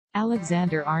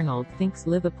Alexander-Arnold thinks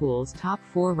Liverpool's top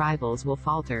four rivals will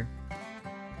falter.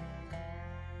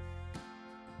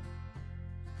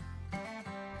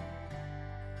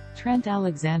 Trent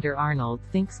Alexander-Arnold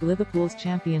thinks Liverpool's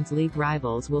Champions League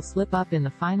rivals will slip up in the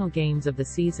final games of the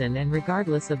season, and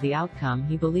regardless of the outcome,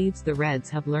 he believes the Reds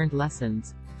have learned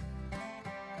lessons.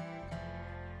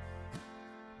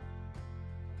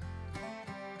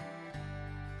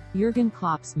 Jurgen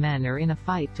Klopp's men are in a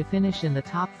fight to finish in the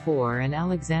top four, and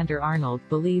Alexander-Arnold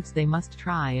believes they must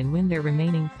try and win their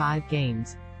remaining 5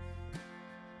 games.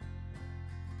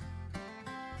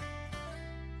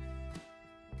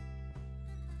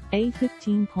 A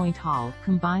 15-point haul,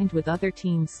 combined with other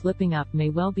teams slipping up, may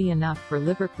well be enough for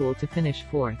Liverpool to finish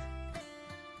 4th.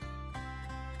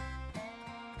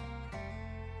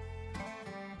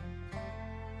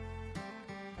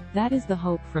 That is the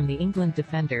hope from the England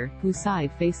defender, whose side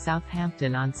face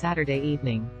Southampton on Saturday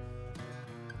evening.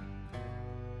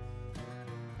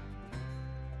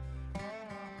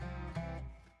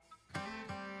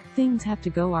 Things have to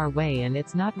go our way, and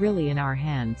it's not really in our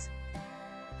hands.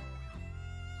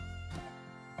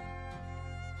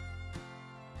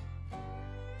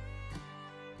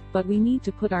 But we need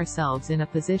to put ourselves in a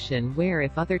position where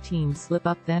if other teams slip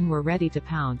up, then we're ready to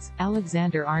pounce,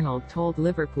 Alexander-Arnold told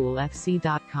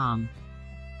LiverpoolFC.com.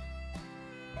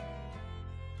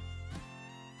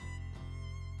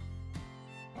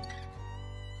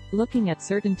 Looking at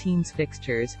certain teams'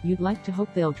 fixtures, you'd like to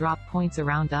hope they'll drop points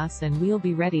around us and we'll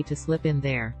be ready to slip in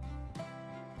there.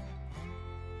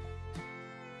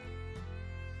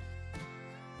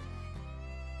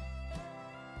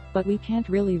 But we can't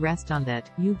really rest on that.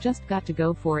 You've just got to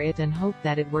go for it and hope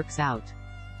that it works out.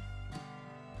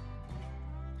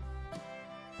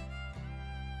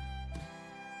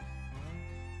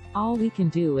 All we can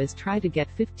do is try to get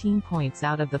 15 points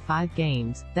out of the 5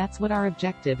 games. That's what our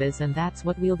objective is, and that's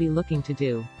what we'll be looking to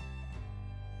do.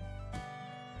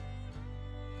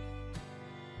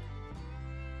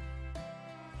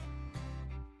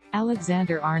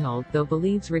 Alexander-Arnold, though,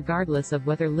 believes regardless of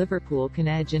whether Liverpool can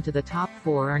edge into the top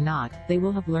 4 or not, they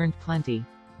will have learned plenty.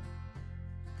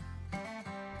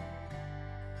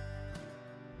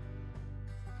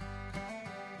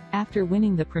 After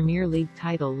winning the Premier League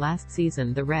title last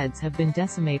season, the Reds have been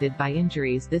decimated by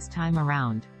injuries this time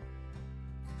around.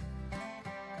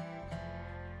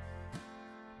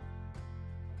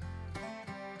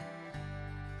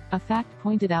 A fact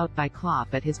pointed out by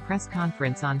Klopp at his press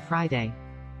conference on Friday.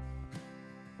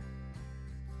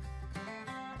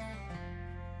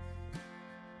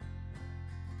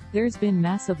 There's been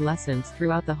massive lessons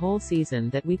throughout the whole season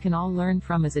that we can all learn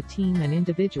from as a team and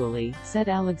individually, said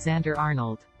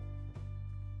Alexander-Arnold.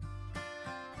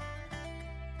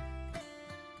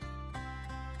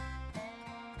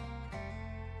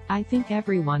 I think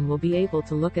everyone will be able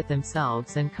to look at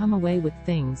themselves and come away with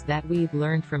things that we've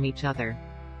learned from each other.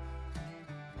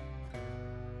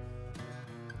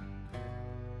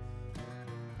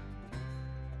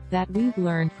 That we've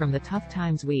learned from the tough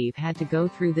times we've had to go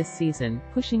through this season,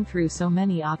 pushing through so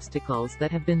many obstacles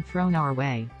that have been thrown our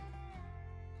way.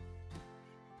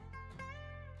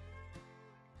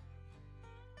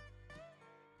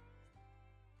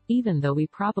 Even though we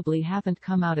probably haven't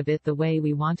come out of it the way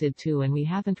we wanted to, and we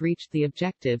haven't reached the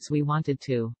objectives we wanted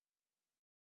to.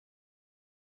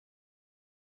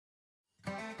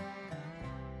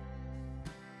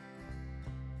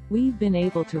 We've been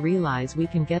able to realize we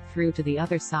can get through to the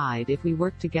other side if we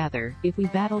work together, if we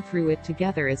battle through it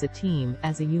together as a team,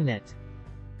 as a unit.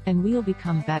 And we'll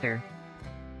become better.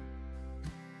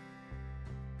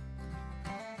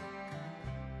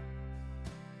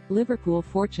 Liverpool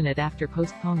fortunate after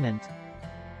postponement.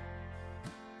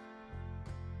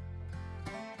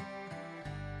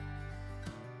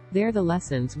 They're the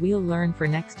lessons we'll learn for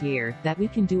next year, that we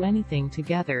can do anything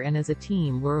together, and as a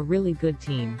team we're a really good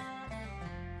team.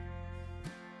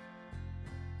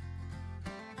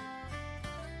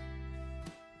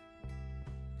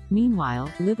 Meanwhile,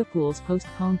 Liverpool's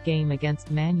postponed game against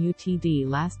Man Utd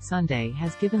last Sunday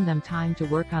has given them time to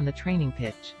work on the training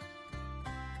pitch.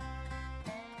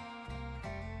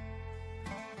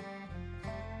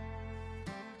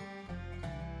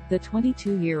 The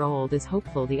 22-year-old is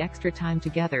hopeful the extra time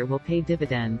together will pay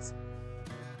dividends.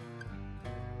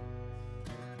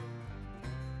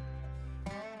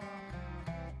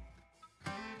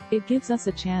 It gives us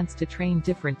a chance to train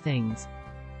different things.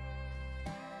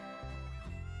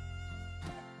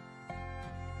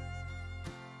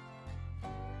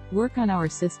 Work on our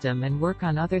system and work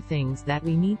on other things that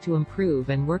we need to improve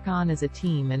and work on as a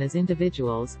team and as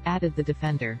individuals, added the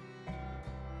defender.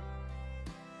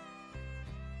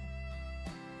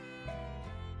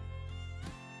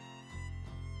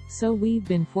 So we've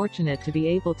been fortunate to be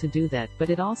able to do that, but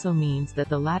it also means that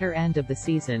the latter end of the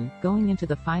season, going into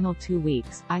the final 2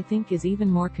 weeks, I think is even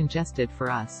more congested for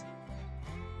us.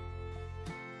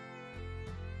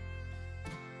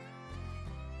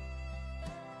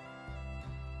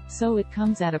 So it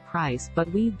comes at a price,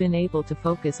 but we've been able to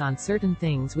focus on certain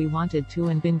things we wanted to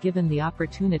and been given the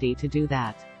opportunity to do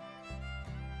that.